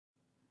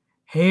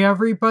Hey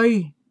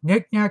everybody,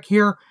 Knick-Knack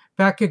here,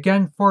 back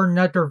again for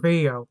another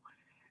video.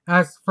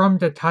 As from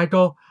the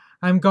title,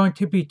 I'm going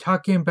to be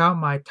talking about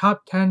my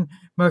top 10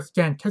 most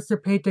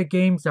anticipated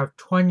games of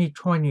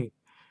 2020.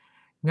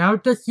 Now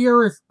this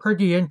year is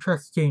pretty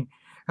interesting,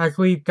 as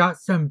we've got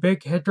some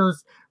big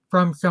hitters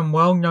from some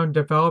well-known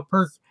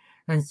developers,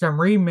 and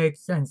some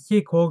remakes and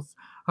sequels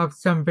of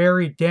some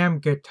very damn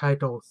good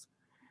titles.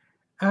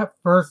 At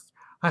first,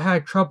 I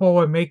had trouble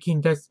with making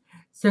this,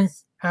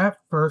 since at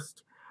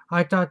first,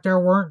 I thought there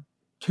weren't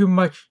too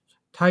much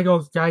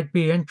titles that I'd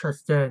be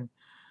interested in,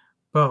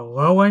 but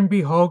lo and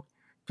behold,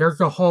 there's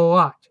a whole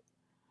lot.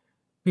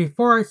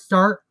 Before I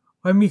start,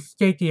 let me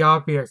state the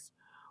obvious.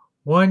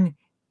 1.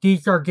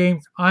 These are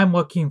games I'm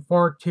looking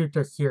forward to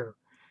this year.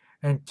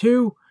 And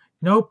 2.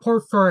 No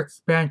ports or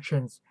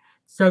expansions,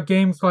 so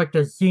games like the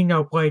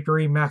Xenoblade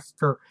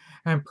Remaster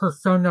and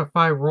Persona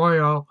 5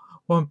 Royal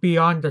won't be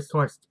on this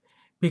list,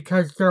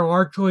 because they're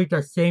largely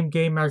the same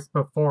game as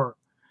before.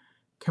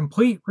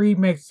 Complete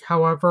remakes,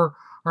 however,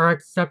 are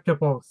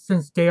acceptable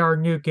since they are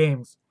new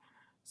games.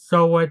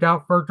 So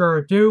without further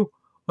ado,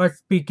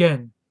 let's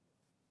begin.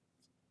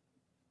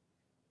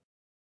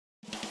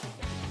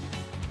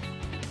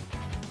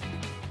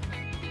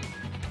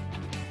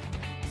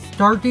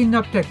 Starting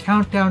up the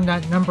countdown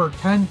at number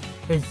 10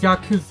 is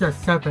Yakuza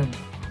 7,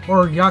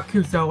 or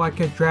Yakuza Like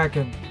a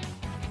Dragon.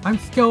 I'm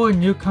still a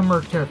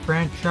newcomer to the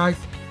franchise,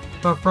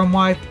 but from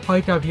what I've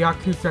played of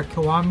Yakuza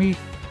Kiwami,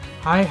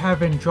 I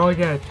have enjoyed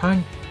it a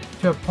ton,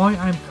 to a point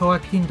I'm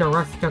collecting the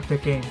rest of the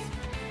games.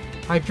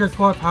 I just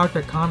love how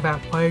the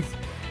combat plays,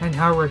 and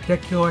how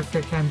ridiculous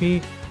it can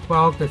be with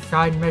all the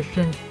side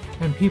missions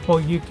and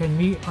people you can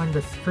meet on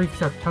the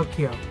streets of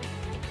Tokyo.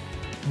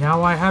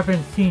 Now I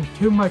haven't seen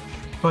too much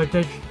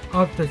footage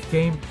of this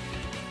game,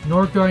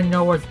 nor do I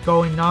know what's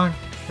going on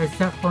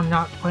except for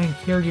not playing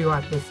Kiryu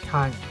at this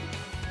time.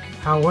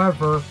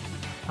 However,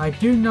 I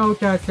do know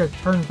that it's a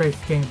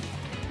turn-based game,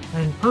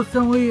 and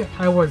personally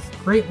I was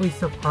greatly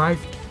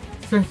surprised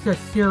since the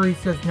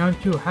series is known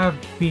to have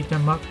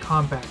beat-em-up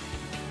combat.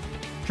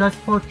 Just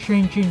for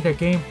changing the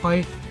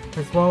gameplay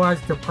as well as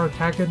the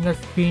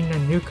protagonist being a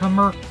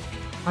newcomer,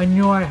 I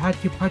knew I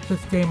had to put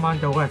this game on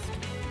the list.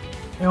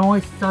 It only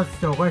starts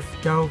the list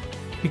though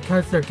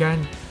because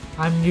again,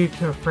 I'm new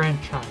to the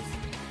franchise.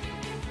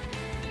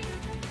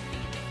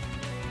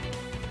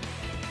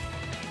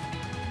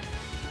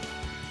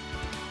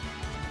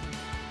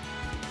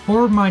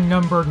 For my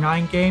number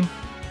 9 game,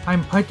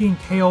 I'm putting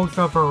Tales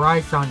of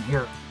Arise on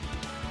here.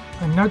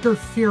 Another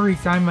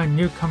series I'm a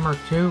newcomer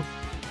to.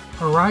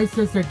 Arise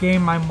is a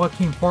game I'm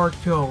looking forward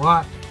to a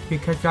lot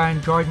because I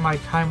enjoyed my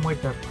time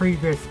with the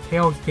previous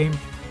Tales game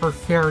for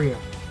Seria.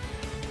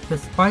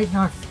 Despite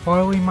not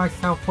spoiling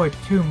myself with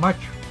too much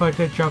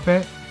footage of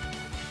it,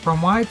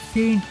 from what I've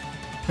seen,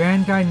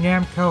 Bandai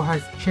Namco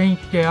has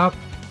changed it up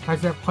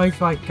as it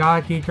plays like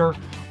God Eater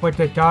with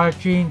the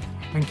dodging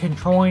and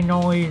controlling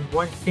only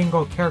one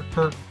single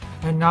character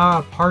and not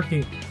a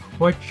party,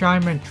 which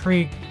I'm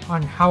intrigued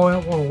on how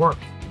it will work.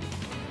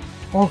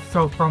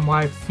 Also from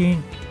what I've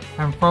seen,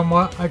 and from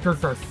what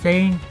others are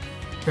saying,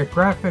 the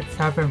graphics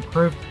have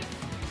improved,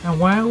 and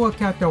when I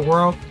look at the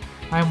world,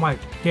 I'm like,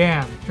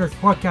 damn, just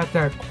look at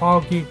the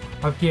quality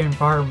of the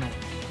environment.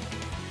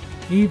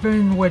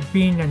 Even with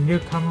being a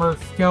newcomer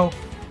still,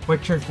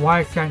 which is why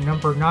it's at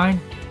number 9,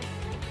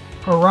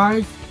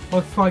 Arise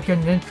looks like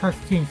an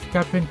interesting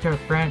step into the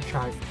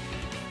franchise,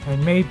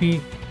 and maybe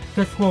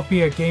this will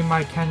be a game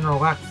I can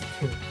relax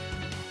to.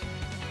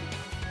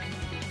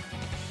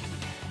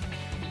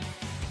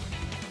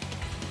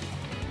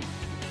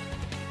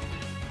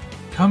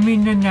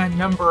 Coming in at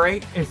number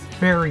 8 is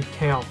Fairy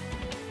Tail.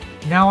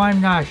 Now I'm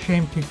not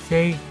ashamed to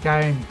say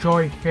that I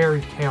enjoy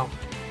Fairy Tail,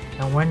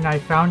 and when I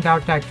found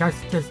out that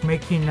Gust is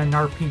making an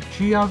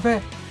RPG of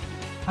it,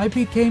 I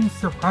became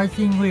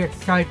surprisingly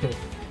excited,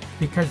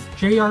 because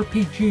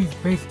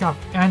JRPGs based off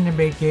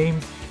anime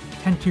games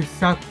tend to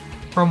suck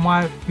from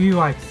what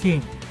few I've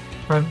seen,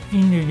 from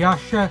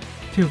Inuyasha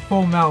to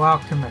Fullmetal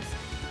Alchemist.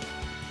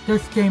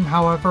 This game,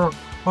 however,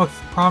 looks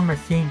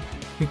promising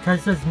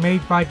because it's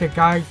made by the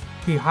guys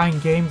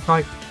behind games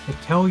like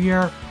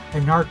Atelier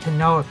and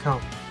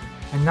Artanelico,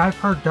 and I've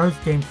heard those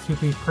games to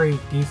be pretty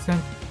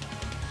decent.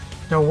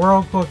 The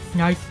world looks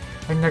nice,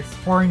 and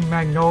exploring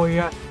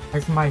Magnolia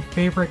as my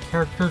favorite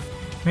characters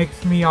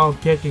makes me all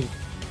giddy.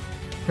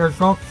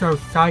 There's also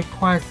side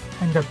quests,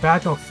 and the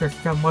battle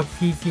system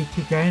looks easy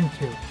to get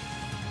into.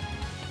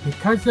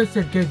 Because it's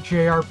a good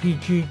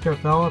JRPG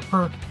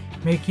developer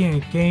making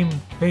a game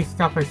based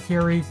off a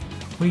series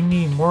we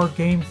need more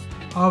games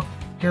of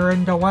here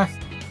in the West,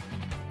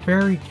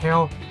 Fairy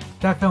Tail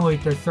definitely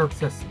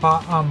deserves a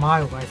spot on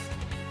my list.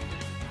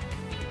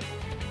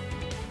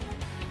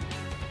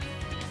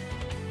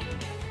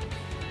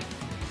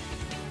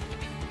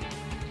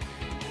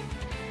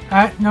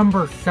 At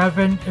number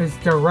 7 is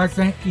the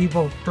Resident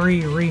Evil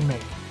 3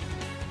 remake.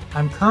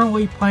 I'm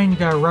currently playing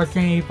the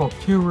Resident Evil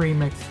 2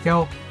 remake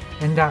still,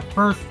 and at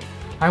first,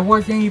 I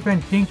wasn't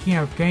even thinking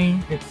of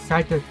getting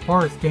excited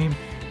for this game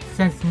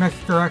since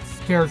Mr. X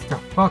scares the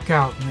fuck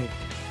out of me.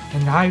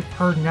 and I've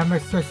heard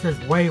Nemesis is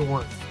way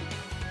worse.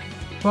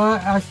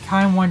 But as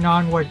time went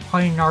on with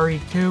playing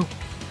RE2,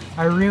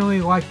 I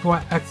really liked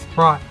what X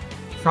brought,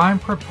 so I'm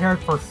prepared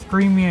for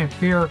screaming in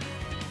fear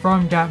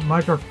from that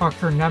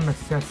motherfucker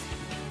Nemesis.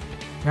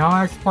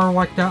 Now as for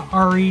what the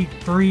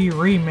RE3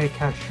 remake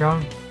has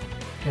shown,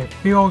 it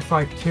feels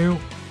like 2,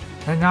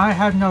 and I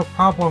have no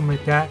problem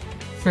with that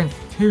since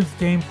 2's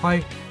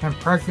gameplay and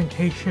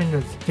presentation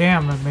is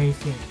damn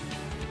amazing.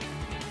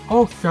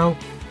 Also,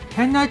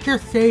 can I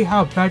just say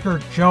how better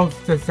Jill's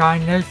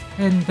design is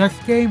in this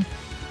game?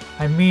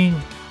 I mean,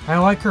 I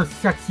like her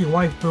sexy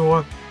waifu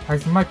look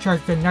as much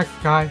as the next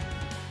guy,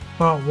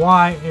 but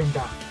why in the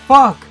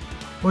fuck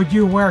would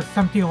you wear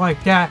something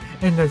like that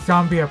in the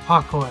zombie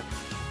apocalypse?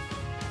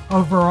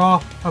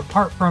 Overall,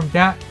 apart from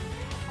that,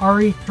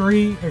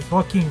 RE3 is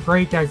looking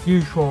great as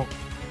usual,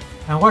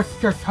 and let's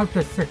just hope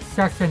the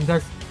success in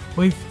this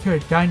leads to a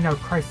Dino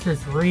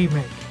Crisis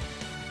remake.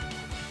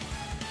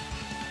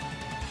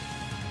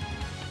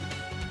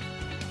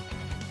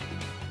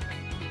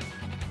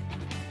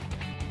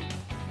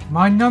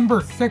 My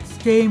number 6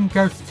 game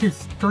goes to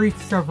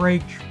Streets of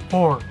Rage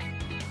 4.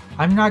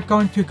 I'm not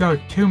going to go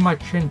too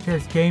much into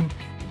this game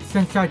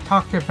since I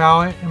talked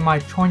about it in my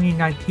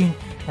 2019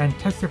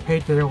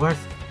 anticipated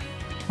list,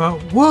 but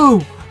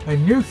woo! A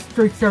new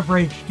Streets of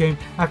Rage game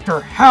after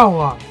how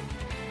long?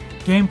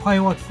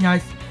 Gameplay looks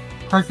nice,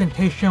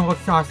 presentation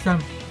looks awesome,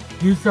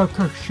 Yuzo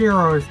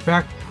Koshiro is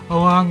back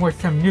along with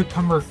some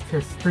newcomers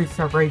to Streets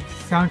of Rage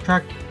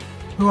soundtrack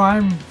who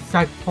I'm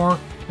psyched for,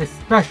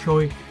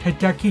 especially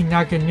Hideki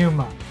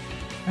Naganuma.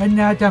 And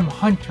Adam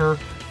Hunter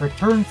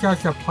returns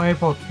as a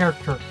playable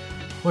character,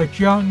 which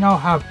you don't know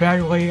how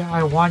badly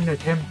I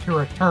wanted him to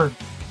return.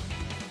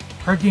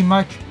 Pretty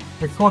much,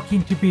 it's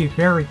looking to be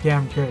very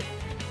damn good.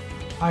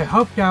 I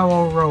hope that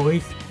will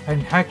release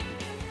and heck,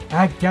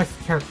 add guest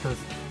characters,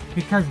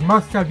 because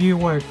most of you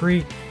will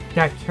agree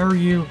that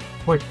Kiryu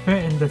would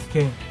fit in this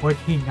game, would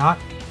he not?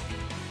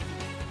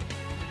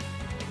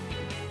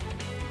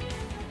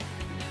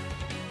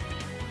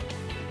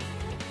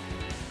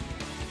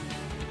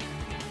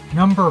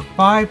 Number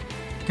 5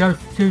 goes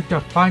to the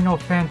Final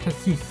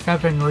Fantasy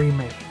VII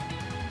Remake.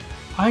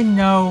 I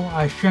know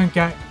I shouldn't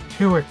get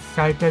too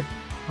excited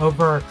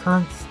over a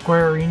current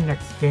Square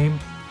Enix game,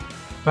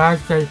 but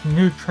as the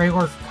new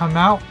trailers come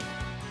out,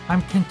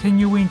 I'm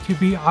continuing to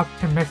be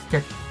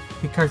optimistic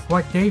because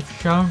what they've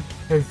shown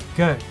is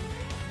good.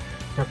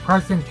 The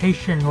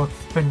presentation looks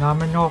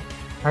phenomenal,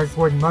 as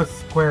with most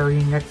Square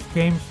Enix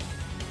games.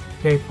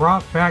 They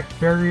brought back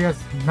various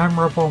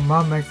memorable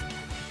moments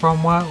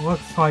from what it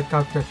looks like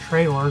of the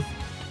trailers,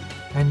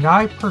 and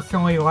I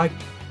personally like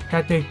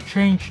that they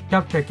changed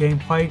up the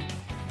gameplay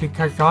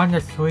because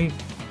honestly,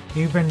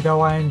 even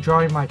though I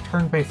enjoy my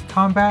turn-based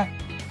combat,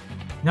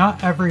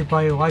 not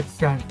everybody likes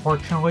that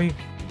unfortunately.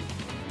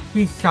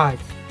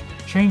 Besides,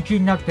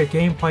 changing up the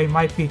gameplay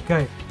might be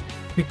good,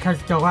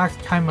 because the last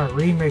time a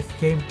remake's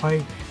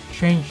gameplay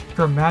changed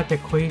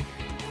dramatically,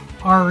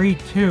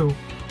 RE2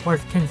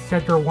 was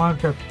considered one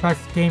of the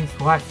best games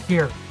last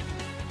year.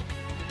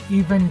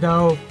 Even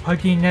though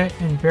putting it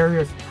in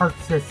various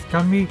parts is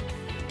scummy,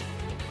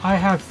 I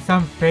have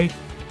some faith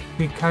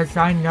because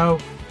I know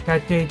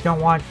that they don't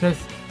want this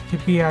to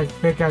be as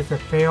big as a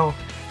fail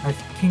as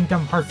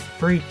Kingdom Hearts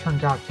 3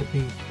 turned out to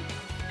be.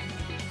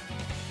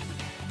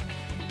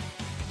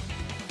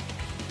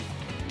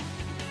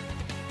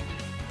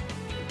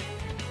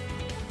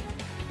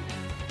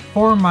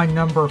 For my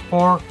number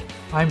 4,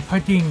 I'm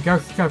putting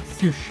Ghost of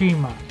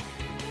Tsushima.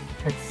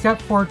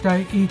 Except for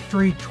the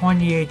E3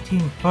 2018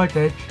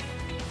 footage,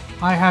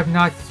 I have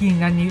not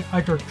seen any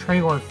other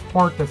trailers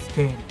for this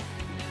game,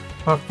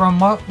 but from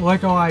what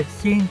little I've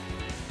seen,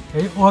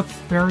 it looks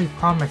very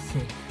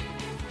promising.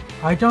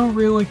 I don't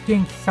really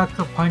think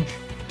Sucker Punch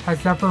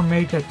has ever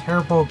made a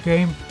terrible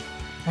game,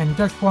 and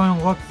this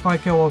one looks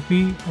like it will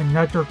be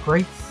another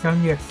great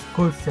Sony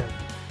exclusive.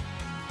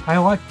 I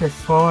like the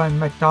slow and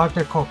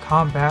methodical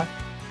combat,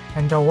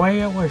 and the way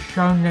it was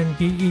shown in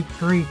the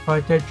E3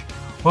 footage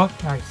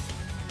looked nice.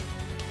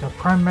 The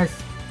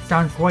premise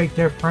sounds way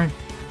different,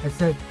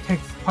 as it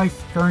takes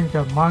place during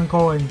the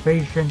Mongol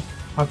invasion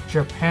of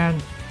Japan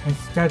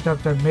instead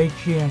of the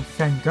Meiji and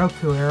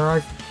Sengoku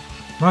eras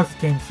most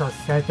games are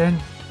set in.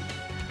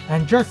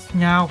 And just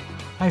now,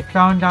 I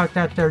found out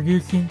that they're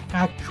using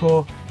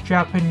actual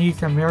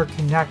Japanese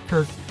American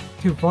actors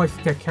to voice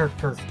the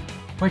characters,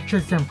 which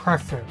is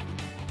impressive.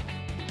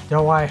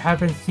 Though I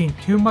haven't seen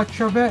too much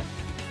of it,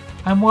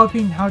 I'm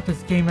loving how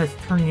this game is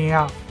turning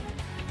out,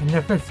 and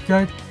if it's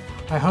good,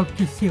 I hope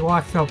to see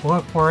lots of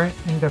love for it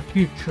in the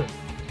future.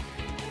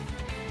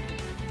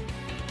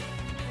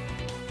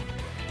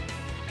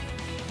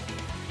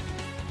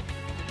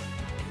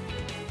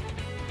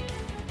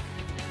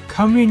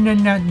 Coming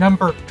in at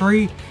number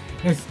 3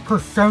 is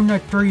Persona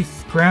 3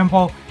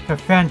 Scramble the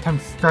Phantom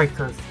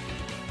Strikers.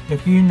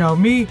 If you know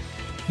me,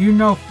 you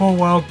know full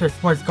well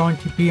this was going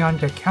to be on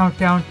the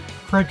countdown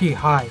pretty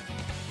high.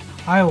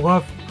 I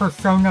love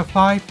Persona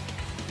 5,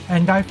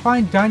 and I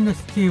find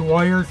Dynasty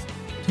Warriors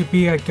to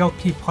be a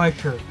guilty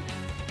pleasure,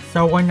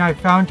 So when I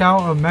found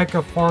out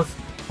Omega Force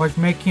was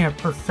making a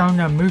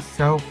Persona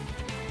Muso,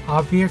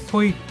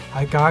 obviously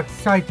I got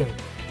excited.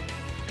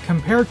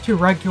 Compared to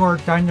regular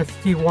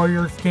Dynasty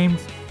Warriors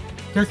games,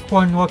 this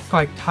one looks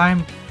like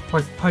time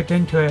was put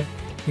into it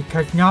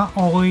because not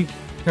only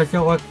does it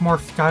look more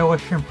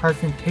stylish in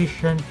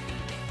presentation,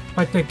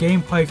 but the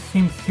gameplay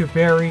seems to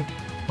vary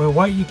with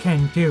what you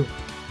can do,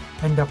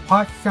 and the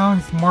plot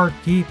sounds more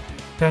deep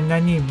than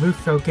any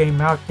Muso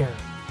game out there.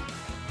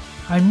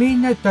 I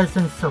mean, it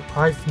doesn't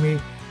surprise me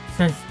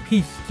since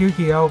P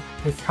Studio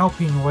is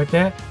helping with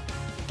it,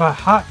 but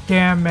hot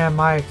damn am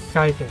I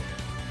excited.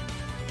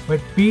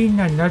 With being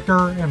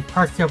another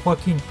impressive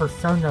looking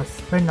Persona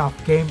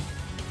spin-off game,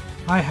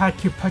 I had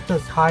to put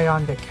this high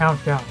on the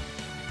countdown.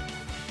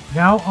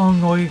 Now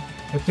only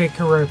if they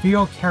could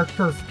reveal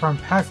characters from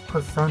past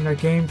Persona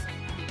games,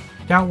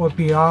 that would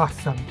be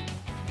awesome.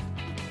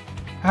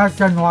 As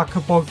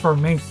unlockables or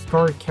main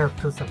story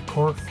characters, of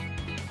course.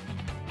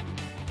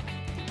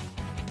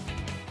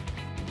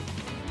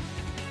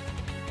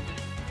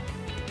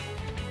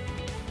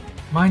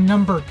 My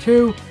number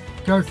 2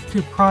 goes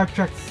to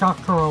Project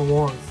Sakura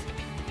Wars.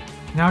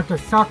 Now the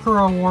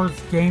Sakura Wars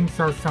games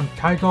are some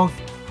titles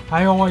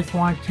I always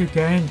want to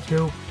get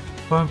into,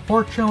 but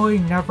unfortunately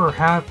never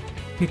have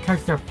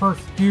because the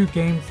first few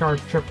games are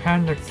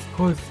Japan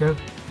exclusive,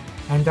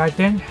 and I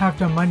didn't have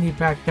the money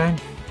back then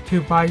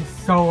to buy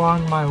So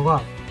Long My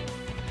Love.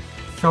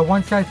 So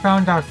once I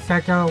found out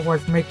Sega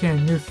was making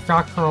a new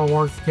Sakura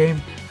Wars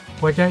game,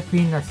 with it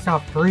being a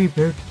soft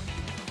reboot,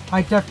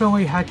 I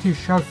definitely had to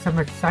show some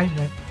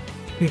excitement,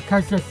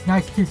 because it's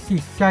nice to see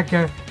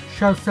Sega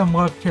show some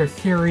love to a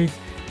series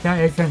that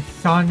isn't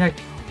Sonic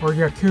or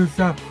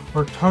Yakuza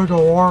or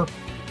Total War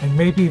and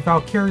maybe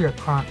Valkyria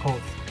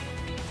Chronicles.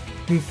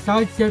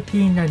 Besides it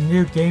being a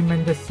new game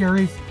in the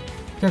series,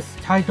 this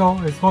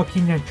title is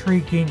looking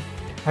intriguing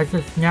as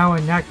it's now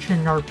an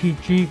action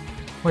RPG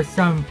with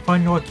some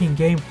fun looking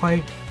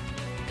gameplay,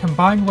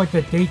 combined with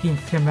the dating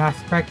sim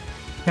aspect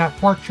that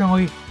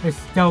fortunately is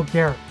still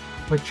there,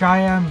 which I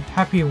am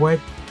happy with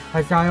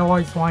as I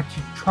always want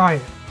to try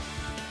it.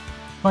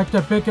 But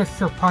the biggest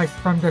surprise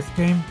from this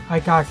game, I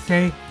gotta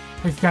say,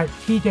 is that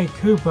Tide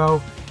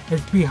Kubo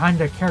is behind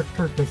the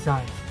character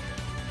designs.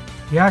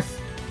 Yes,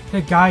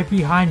 the guy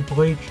behind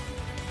Bleach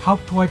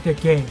helped with the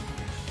game,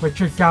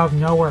 which is out of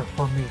nowhere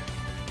for me.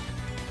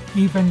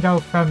 Even though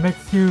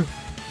Famitsu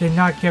did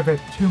not give it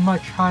too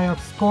much high of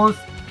scores,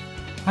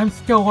 I'm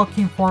still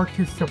looking forward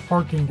to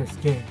supporting this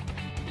game.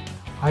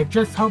 I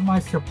just hope my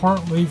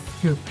support leads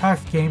to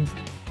past games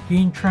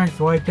being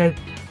translated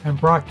and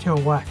brought to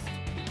the West.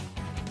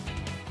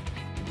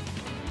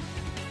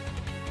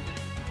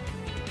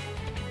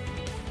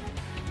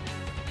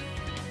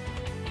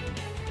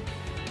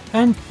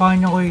 And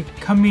finally,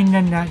 coming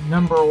in at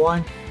number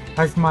 1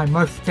 as my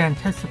most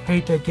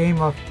anticipated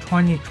game of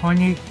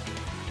 2020,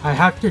 I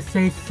have to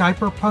say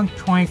Cyberpunk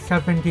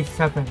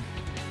 2077.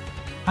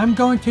 I'm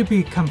going to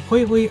be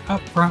completely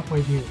upfront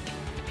with you.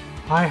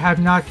 I have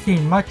not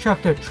seen much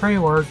of the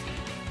trailers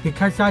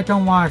because I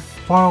don't want to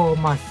spoil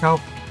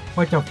myself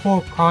with the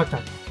full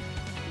product.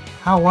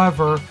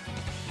 However,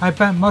 I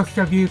bet most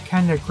of you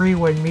can agree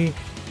with me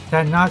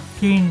that not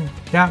seeing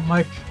that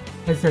much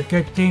is a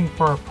good thing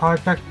for a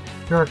product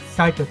you're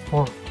excited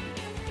for.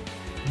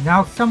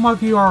 Now some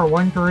of you are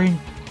wondering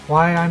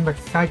why I'm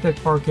excited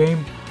for a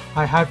game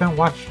I haven't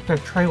watched the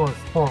trailers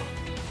for.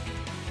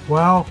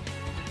 Well,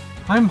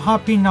 I'm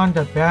hopping on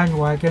the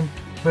bandwagon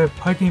with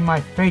putting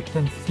my faith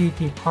in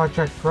CD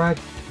Projekt Red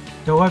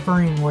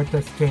delivering with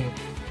this game.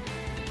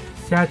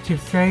 Sad to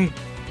say,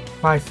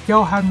 but I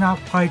still have not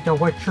played The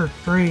Witcher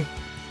 3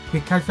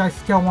 because I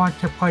still want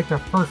to play the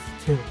first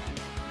two.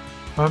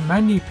 But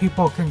many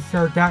people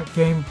consider that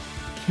game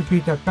to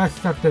be the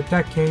best of the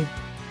decade,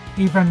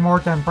 even more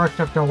than Breath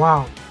of the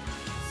Wild,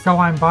 so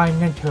I'm buying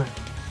into it.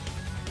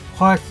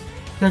 Plus,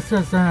 this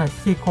isn't a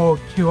sequel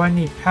to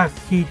any past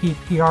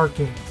CDPR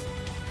games.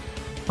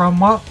 From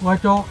what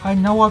little I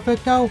know of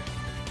it though,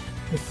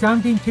 it's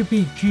sounding to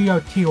be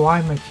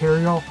GOTY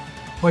material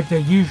with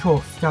the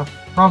usual stuff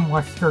from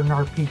Western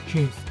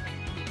RPGs.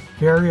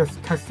 Various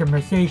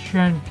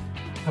customization,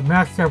 a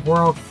massive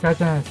world set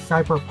in a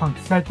cyberpunk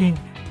setting,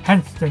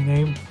 hence the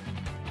name,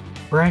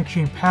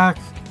 branching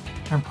paths,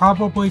 and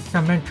probably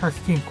some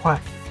interesting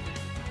quests.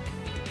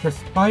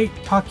 Despite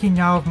talking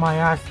out of my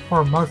ass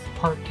for most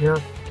part here,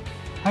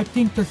 I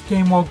think this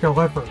game will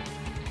deliver,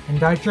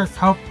 and I just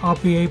hope I'll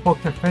be able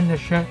to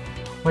finish it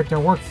with the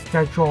work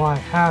schedule I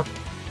have,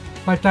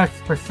 but that's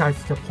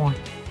besides the point.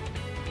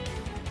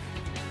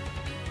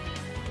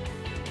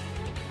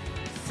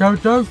 So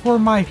those were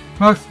my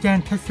most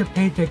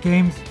anticipated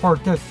games for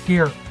this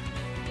year.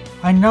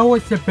 I know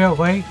it's a bit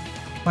late,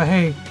 but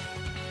hey,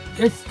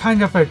 it's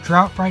kind of a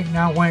drought right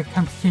now when it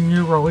comes to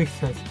new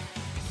releases,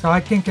 so I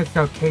think it's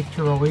okay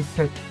to release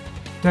it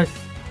this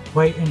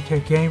late into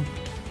the game.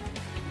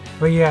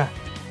 But yeah,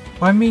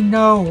 let me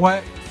know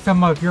what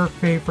some of your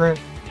favorite,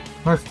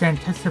 most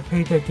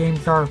anticipated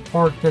games are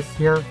for this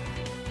year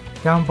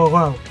down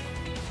below.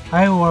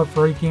 I love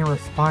reading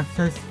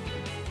responses.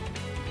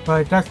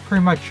 but that's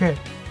pretty much it.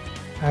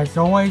 As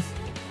always,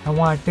 I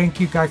want to thank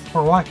you guys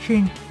for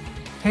watching,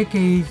 take it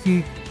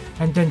easy,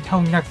 and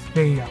until next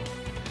video.